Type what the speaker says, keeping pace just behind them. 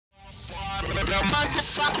Да,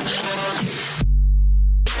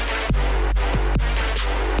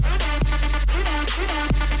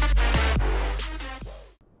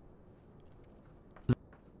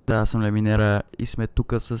 аз съм Леминера и сме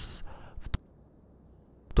тук с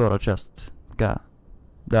втора част. Така,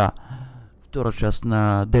 да, втора част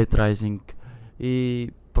на DeadRising и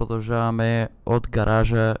продължаваме от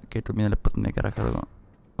гаража, където миналия път не караха да го...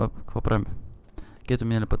 Какво правим? Където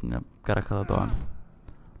миналия път не караха да дойдем.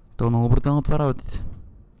 То много брутално това работите.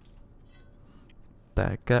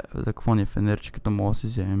 Така, за какво ни е фенерче, като мога да си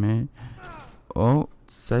вземе? О,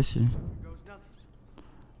 сай си.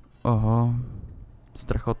 Охо,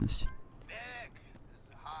 страхотни си.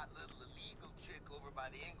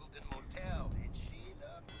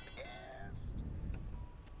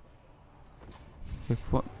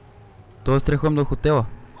 Какво? Той страхувам до хотела.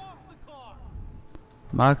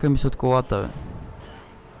 Маха ми се от колата, бе.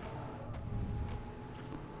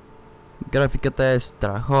 Графиката е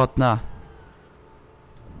страхотна.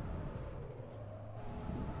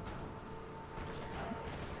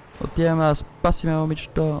 Отиваме да спасиме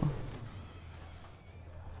момичето.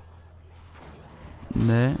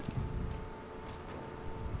 Не.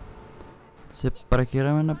 Се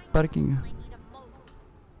паркираме на паркинга.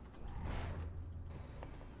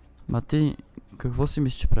 Ма ти, какво си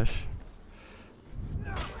мислиш, че правиш?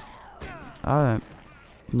 Абе,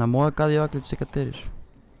 на моя кадилак ли че се катериш?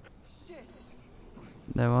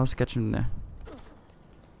 Не, може да се качим, не.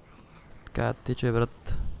 Така, тичай,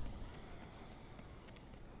 брат.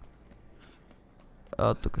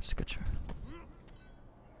 А, тук ще се качим.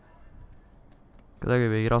 Къде ги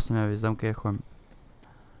бе? Играл съм я, виждам къде ходим.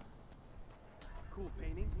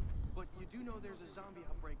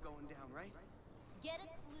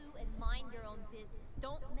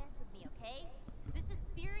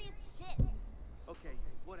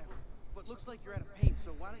 Looks like you're out of paint,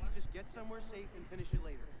 so why don't you just get somewhere safe and finish it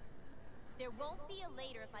later? There won't be a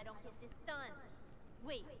later if I don't get this done.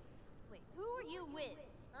 Wait, who are you with?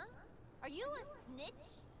 Huh? Are you a snitch?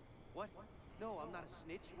 What? No, I'm not a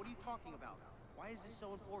snitch. What are you talking about? Why is this so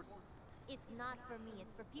important? It's not for me,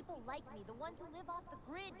 it's for people like me, the ones who live off the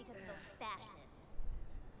grid because of those fascists.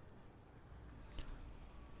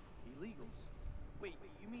 Illegals? Wait,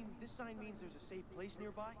 you mean this sign means there's a safe place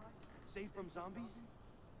nearby? Safe from zombies?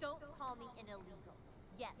 Don't call me an illegal.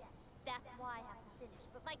 Yes, that's why I have to finish,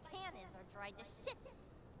 but my cannons are dried to shit.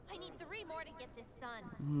 I need 3 more to get this done.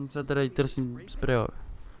 Сега трябва да търсим спрея.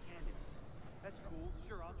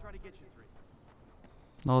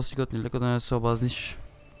 Много си готни, леко да не се обазниш.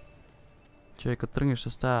 Че като тръгнеш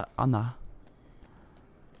с тая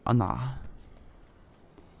Ана.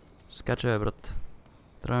 Скачай, брат.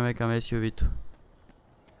 Тръгваме към SUV-то.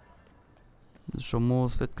 Защо му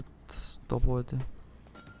светкат топовете?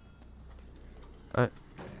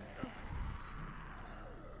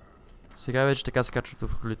 Сега вече така се качват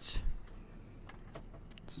в колици.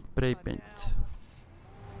 Спрей пейнт.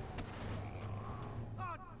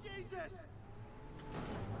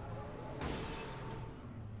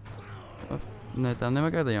 Не, там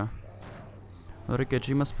няма как да има. Добре,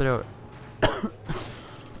 че има спрей.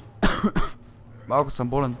 Малко съм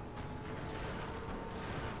болен.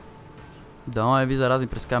 Дано не ви заразим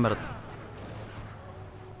през камерата.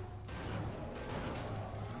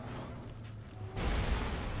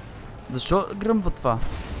 Защо гръмва това?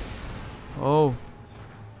 Оу.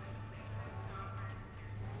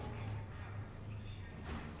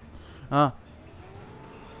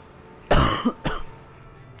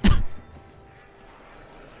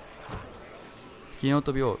 В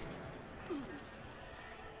киното било.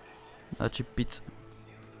 Значи пица.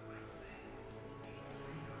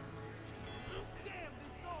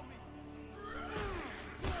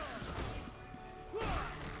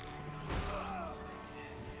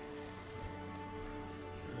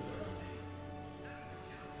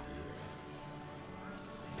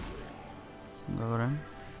 Добре.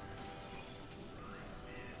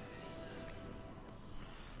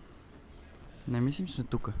 Не мислим, че сме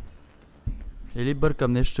тука. Или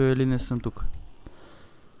бъркам нещо, или не съм тук.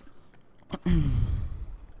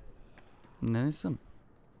 Не съм.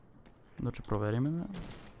 Но че провериме на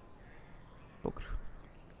покрив.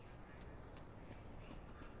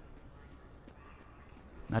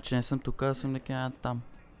 Значи не съм тук, а съм някъде там.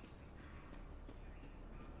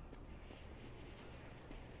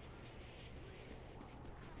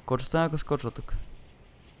 Какво ще стане, ако скочва тук?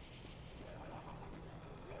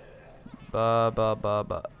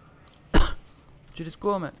 Ба. Че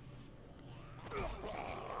рискуваме.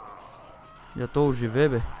 Я то оживе,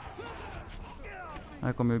 бе.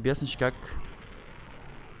 Ако ми обясниш как.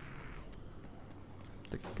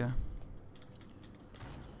 Така.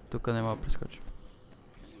 Тук не мога да прескочим.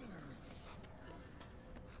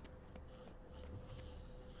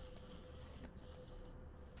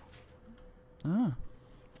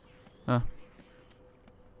 А.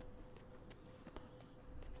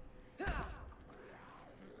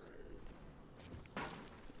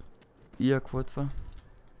 И какво е това?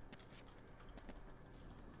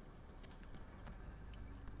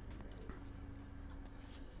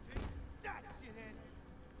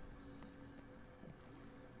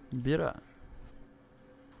 Бира.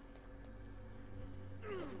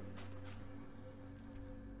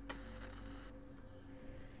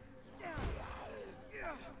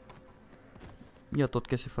 Я тот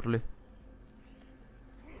ке си фърли.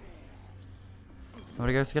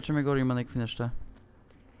 Добре, как сега, че ме горе има някакви неща.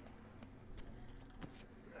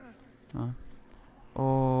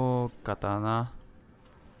 О, катана.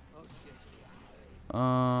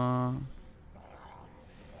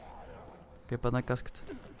 Къде падна каската?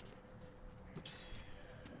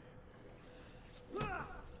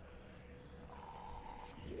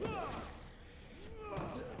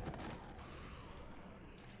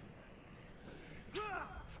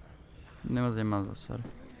 Не ме занимава, сори.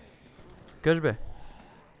 Кажи бе.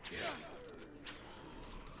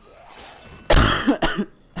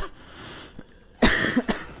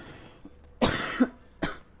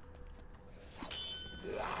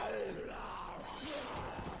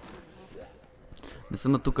 Не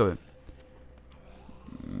съм на тука, бе.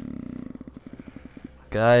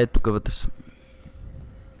 Къде е тука вътре?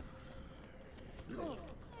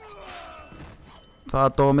 Това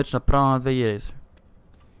този меч направо на 2 гири.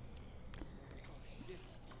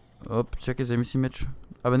 Оп, чакай, вземи си меч.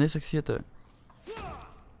 Абе, не саксията, бе.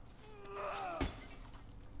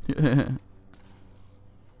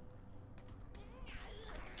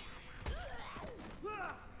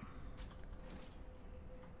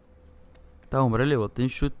 Та умре ли, латин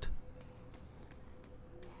шут?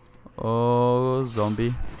 О,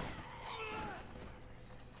 зомби.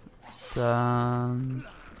 Там.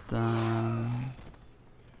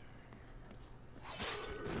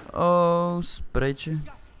 О, спрейче.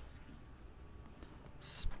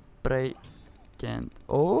 Спрей кент.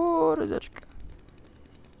 О, резачка.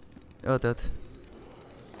 Ето.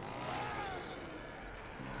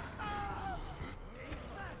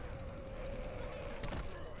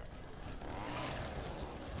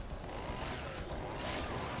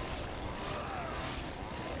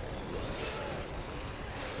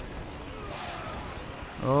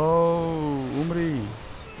 О, умри.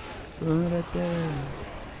 Умрете.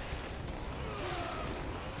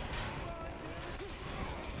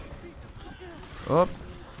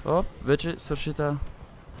 Оп, вече свърши та.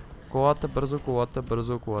 Колата, бързо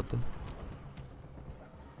колата.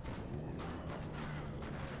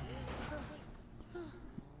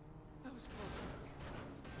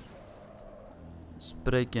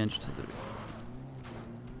 Спрей кенчета, други.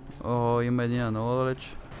 О, има един много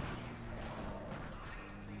далеч.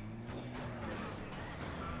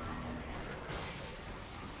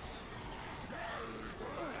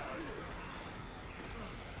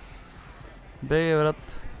 Бегай,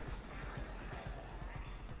 брат.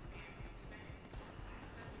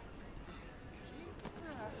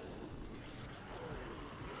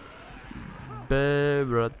 Бе,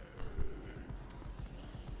 брат.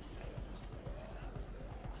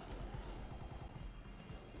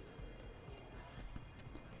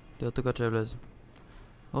 Те от тук че влезе.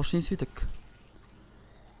 Още един свитък.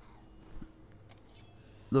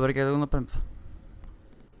 Добре, как да го направим това?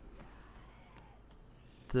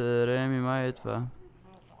 Треми май е това.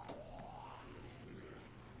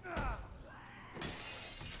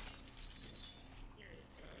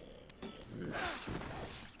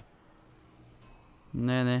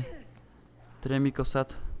 Не. Треми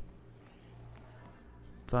косата.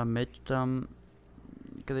 Това меч там.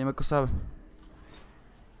 Къде има коса, бе?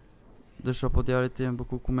 Защо по дяволите имам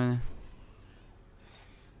букук мене?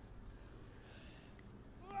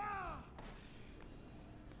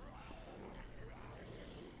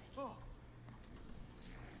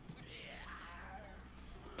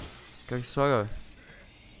 Как се слага, бе?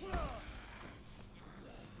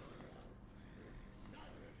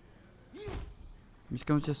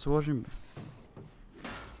 Искам да се сложим, бе.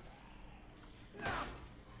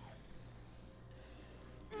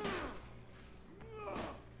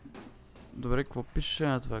 Добре, какво пише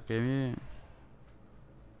на това? Къде ми е?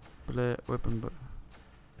 Play weapon bar.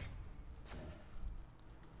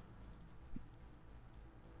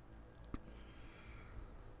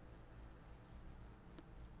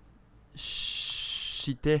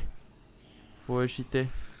 Шите. Какво е шите?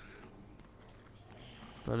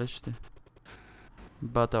 Това ли е шите?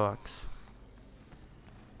 Battle Axe.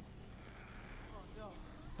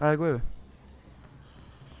 Ай, го е, бе.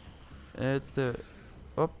 Ето те.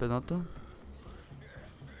 Оп, едното.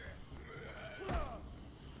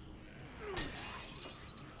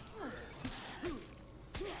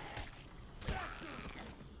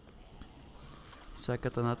 Сега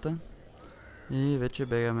катаната. И вече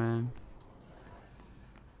бегаме.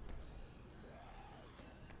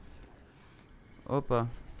 Опа.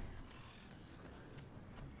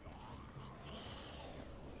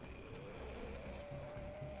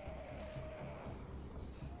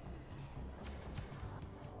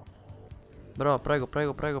 Браво,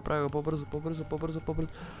 прави го, по-бързо.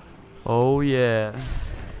 Оу, е.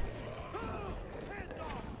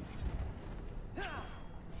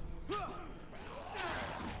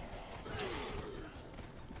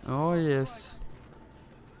 О, ес.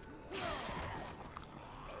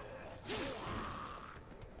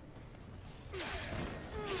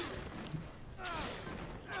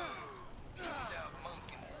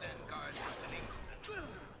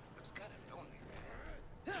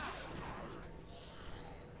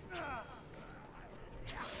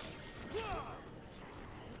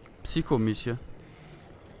 Психомисия.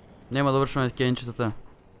 Няма да вършваме с кенчетата.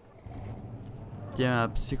 Тя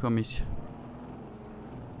има психомисия.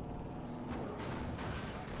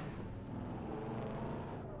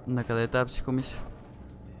 На къде е тази психомисия?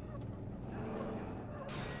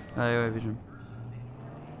 Ай, виждам.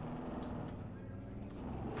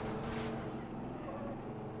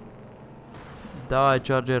 Давай,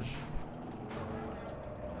 чарджер.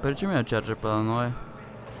 Причи ми на чарджер, параноя.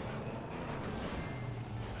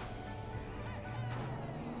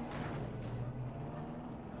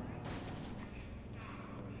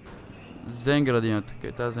 Зен градината, къде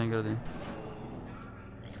е тази зен градина?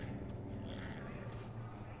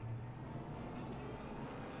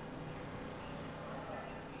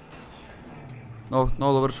 О,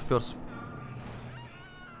 много добър шофьор съм.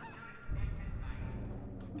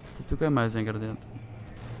 Тук е май зен градината.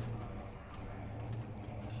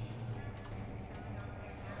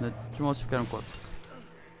 Не, че мога да си вкарам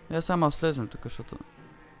колата. Само аз слезем тук, защото...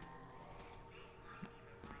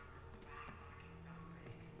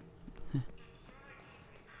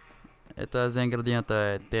 Ето е зен градината,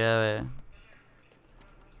 е. Тея, бе.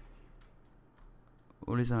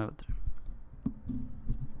 Улизаме вътре.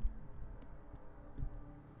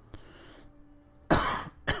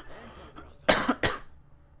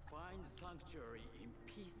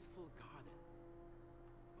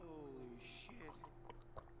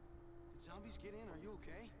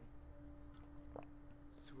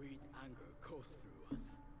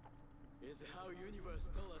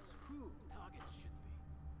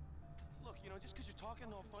 Just because you're talking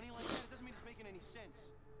all funny like that, it doesn't mean it's making any sense.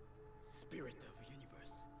 Spirit of the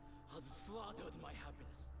universe has slaughtered my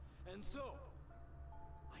happiness, and so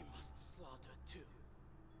I must slaughter too.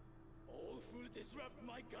 All who disrupt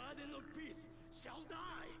my garden of peace shall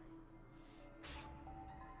die.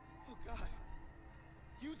 Oh God,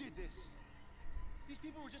 you did this. These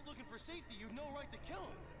people were just looking for safety. You'd no right to kill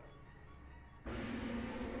them.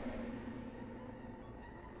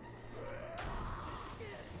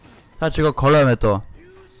 Значи го колеме то.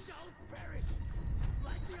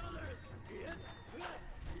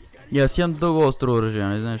 И аз имам дълго остро оръжие,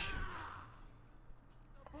 не знаеш.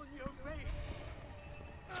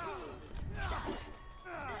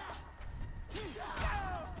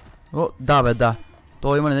 О, да бе, да.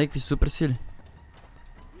 Той има някакви супер сили.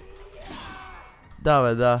 Да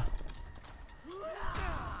бе, да.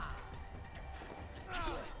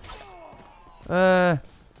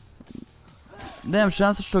 Нямам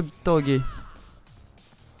шанс, защото той ги.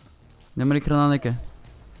 Няма ли храна нека?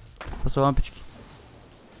 Това са лампички.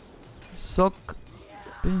 Сок.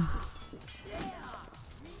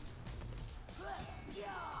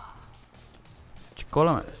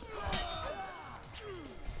 Чекола ме.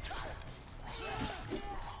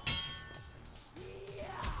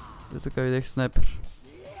 До тук видях снайпер.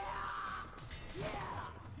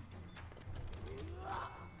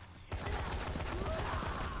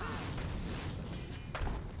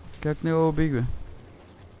 Как не го убих, бе?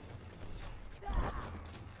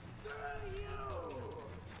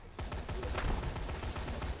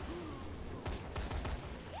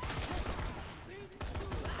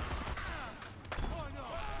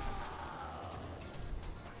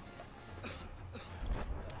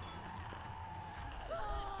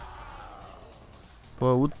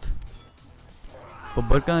 Това е лут.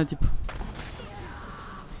 Побъркане тип.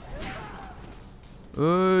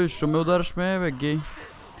 Ей, що ме удараш ме, бе, гей?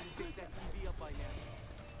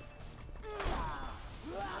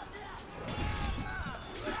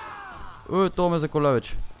 Това ме заколя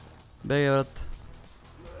вече. Бегай, брат.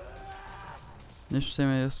 Нещо се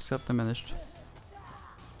ме, схапта нещо.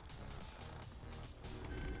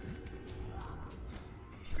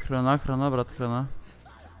 Храна, брат, храна.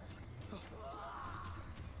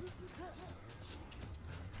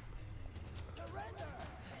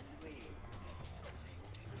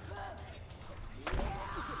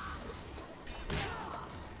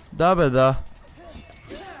 Да бе, да.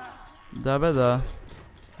 Да бе, да.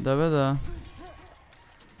 Да бе, да.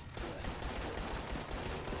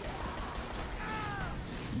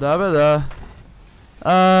 Да бе, да.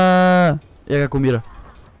 Как умира.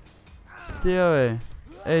 Стига бе.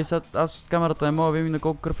 Ей, сега аз от камерата не мога да видим на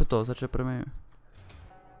колко кръв е то, сега че пременим.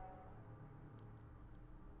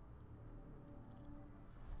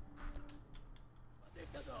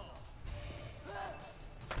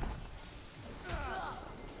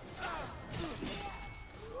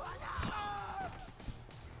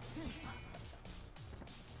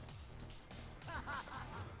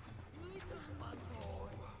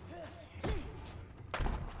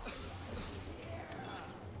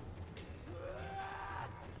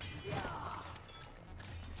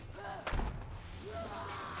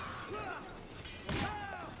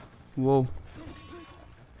 Уоу.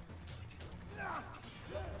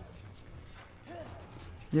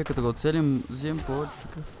 Я като го оцелим, взимам повече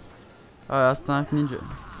такъв. Аз станах нинджа.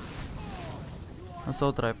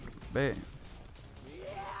 Assault Rifle. Бе.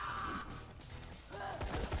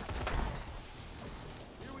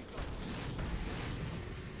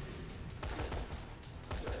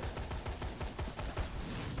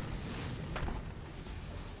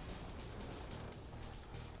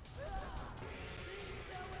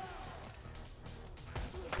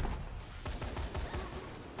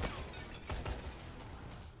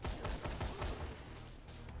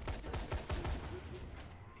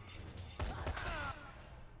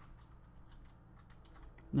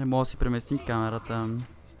 Не мога да си преместим камерата.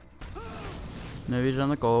 Не виждам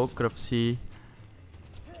на колко кръв си.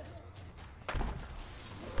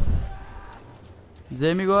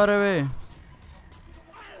 Вземи горе, бе!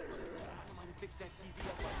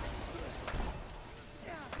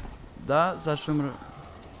 Да, сега ще умра.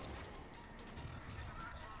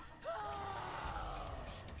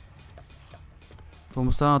 Какво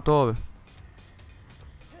му стана това, бе?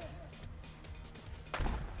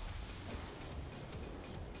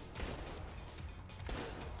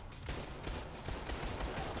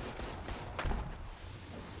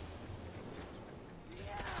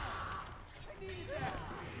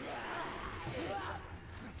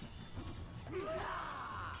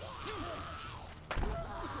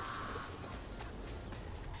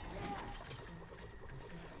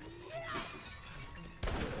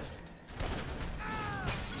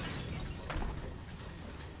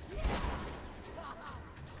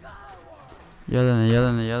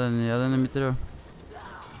 Ядене ми трябва.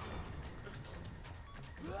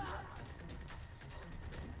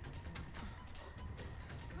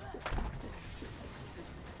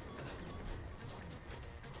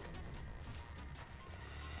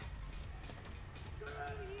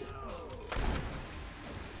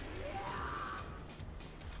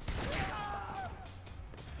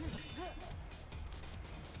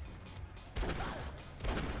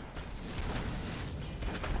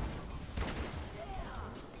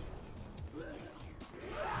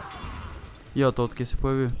 Йо, то откъде се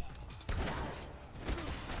появи?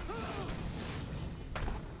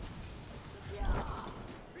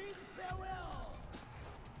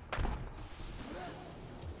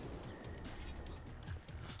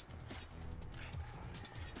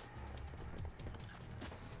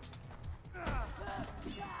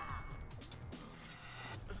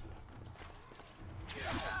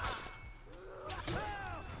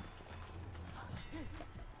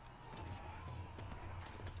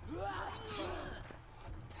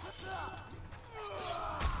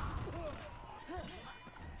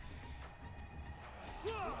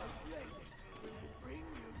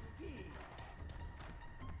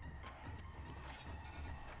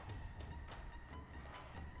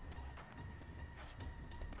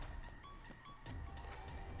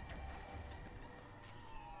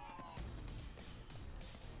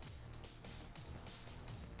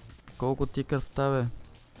 Колко ти кръвта, бе?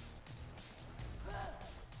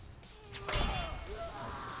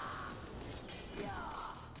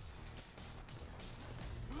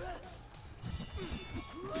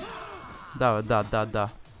 Да, бе, да.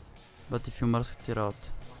 Бъти филмърска ти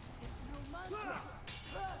работа.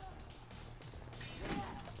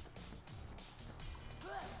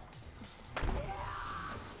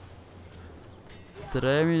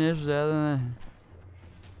 Трябва ми нещо за ядене.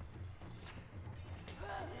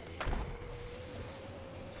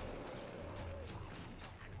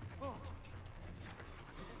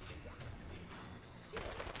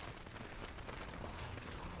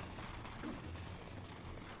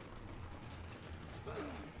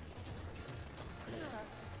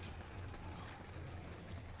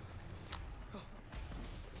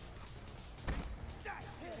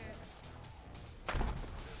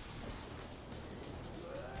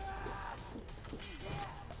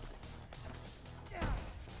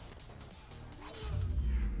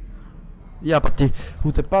 Я па ти,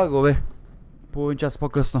 утепа го бе. Половин час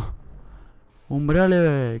по-късно. Умря ли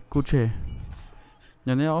бе, куче?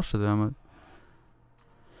 Не, още да, ама.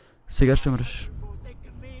 Сега ще мреш.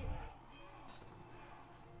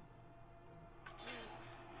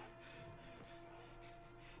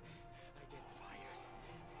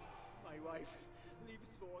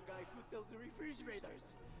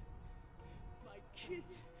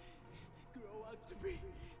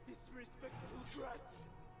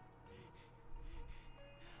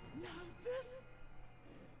 Now this?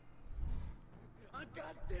 A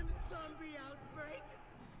goddamn zombie outbreak?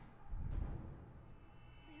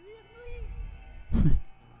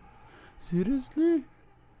 Seriously? Seriously?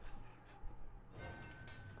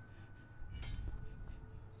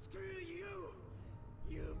 Screw you!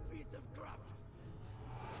 You piece of crap!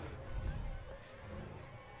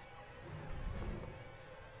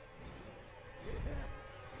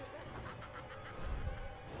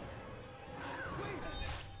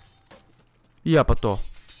 Я па то.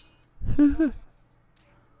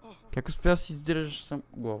 Как успя да си издираш сам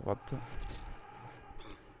главата?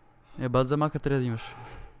 Бат замаха трябва да имаш.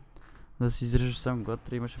 Да си изрежеш сам главата, трябва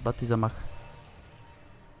да имаш бат и замах.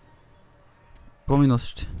 Какво ми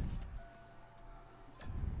носиш?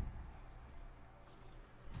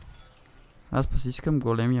 Аз па си искам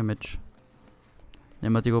големия меч.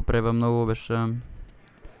 Няма ти го преба много, обещавам.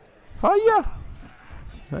 Хайя!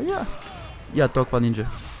 Хайя! Я толкова нинджа.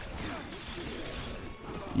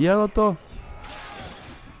 Я го то.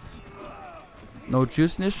 Научил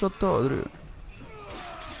си нещо от това, друго.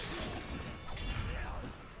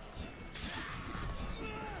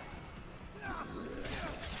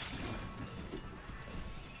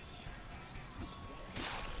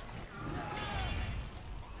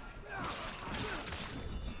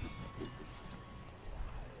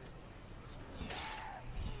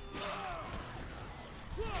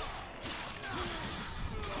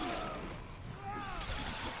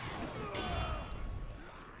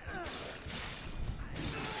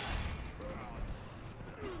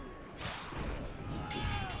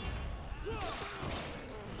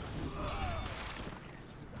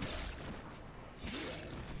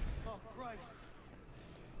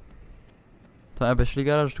 Това беше ли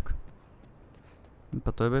гараж тук?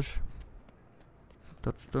 Па той беше.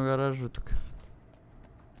 Точно гараж тук.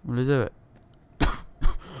 Влизай бе.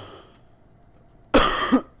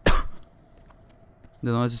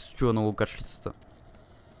 Дано не се чува много кашлицата.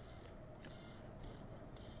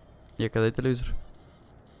 И къде е телевизор?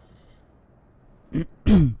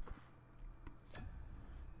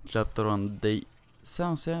 Chapter 1 Day.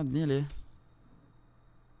 Само 7 дни ли е?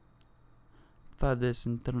 Това е 10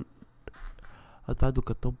 интернет. А това е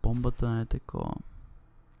докато бомбата не е такова.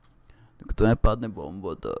 Докато не падне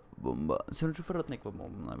бомбата. Бомба. Сигурно че фърват някаква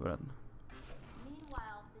бомба, най-вероятно.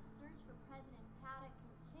 Meanwhile, the search for President Paddock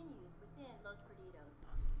continues within Los Perdidos.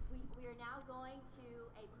 We are now going to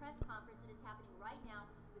a press conference that is happening right now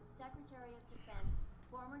with Secretary of Defense,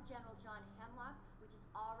 former General John Hemlock, which is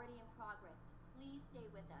already in progress. Please stay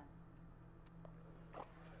with us.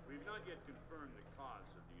 We've not yet confirmed the cause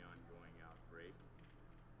of the ongoing outbreak,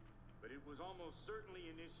 but it was almost certainly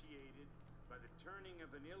initiated by the turning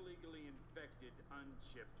of an illegally infected,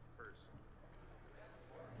 unchipped person.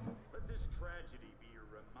 Let this tragedy be a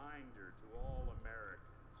reminder to all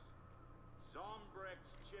Americans.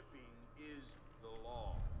 Zombrecht's chipping is the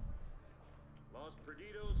law. Los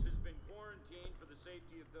Perdidos has been quarantined for the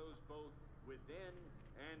safety of those both within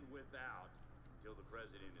and without until the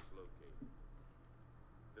president is located.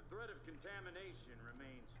 The threat of contamination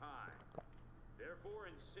remains high. Therefore,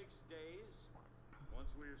 in 6 days, once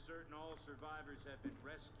we are certain all survivors have been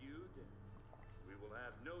rescued, we will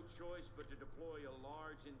have no choice but to deploy a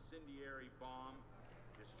large incendiary bomb,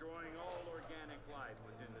 destroying all organic life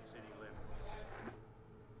within the city limits.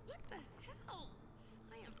 What the hell?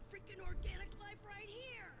 I am freaking organic life right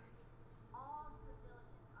here! All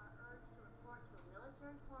civilians are urged to report to a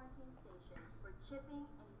military quarantine station for chipping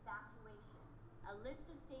and evacuation. A list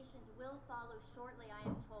of stations will follow shortly, I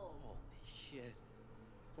am told. Holy shit.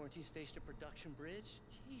 Quarantine station to Production Bridge?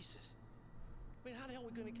 Jesus. I mean, how the hell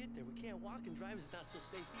are we gonna get there? We can't walk and drive, it's not so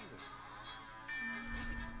safe either.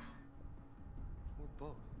 Or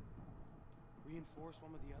both. Reinforce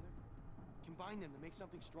one with the other? Combine them to make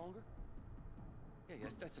something stronger? Yeah,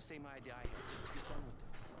 that's the same idea I had. Just run with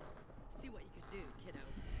it. See what you can do, kiddo.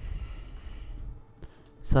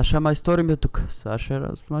 Саша ма история ми е тук.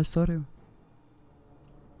 Саша ма история.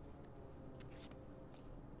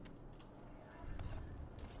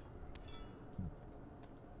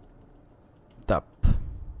 Тап.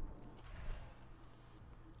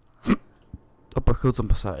 Опа, хълцам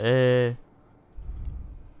паса.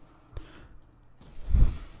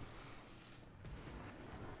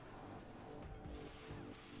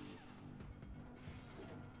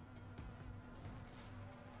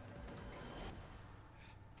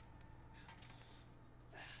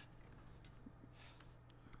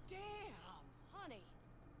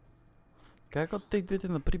 Как от тех двете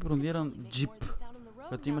напри брониран джип,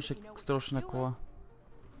 като имаше страшна кола?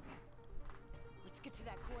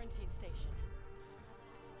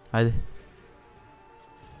 Хайде.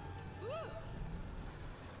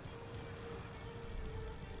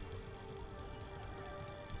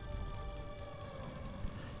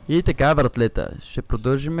 И така, братлета, ще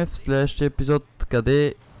продължим в следващия епизод,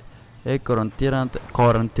 къде е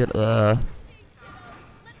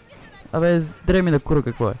Абе, дреми на кура,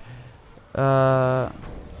 какво е? В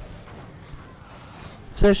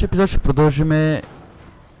следващия епизод ще продължим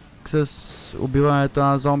с убиването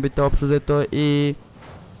на зомбите, общо взето и...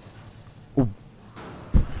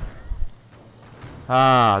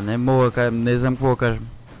 не мога да кажем, не знам какво да кажем.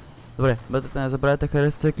 Добре, бъдете, не забравяйте да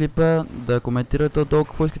харесате клипа, да коментирате отдолу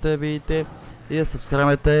какво искате да видите и да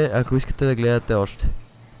сабскрайбвате, ако искате да гледате още.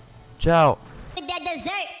 Чао!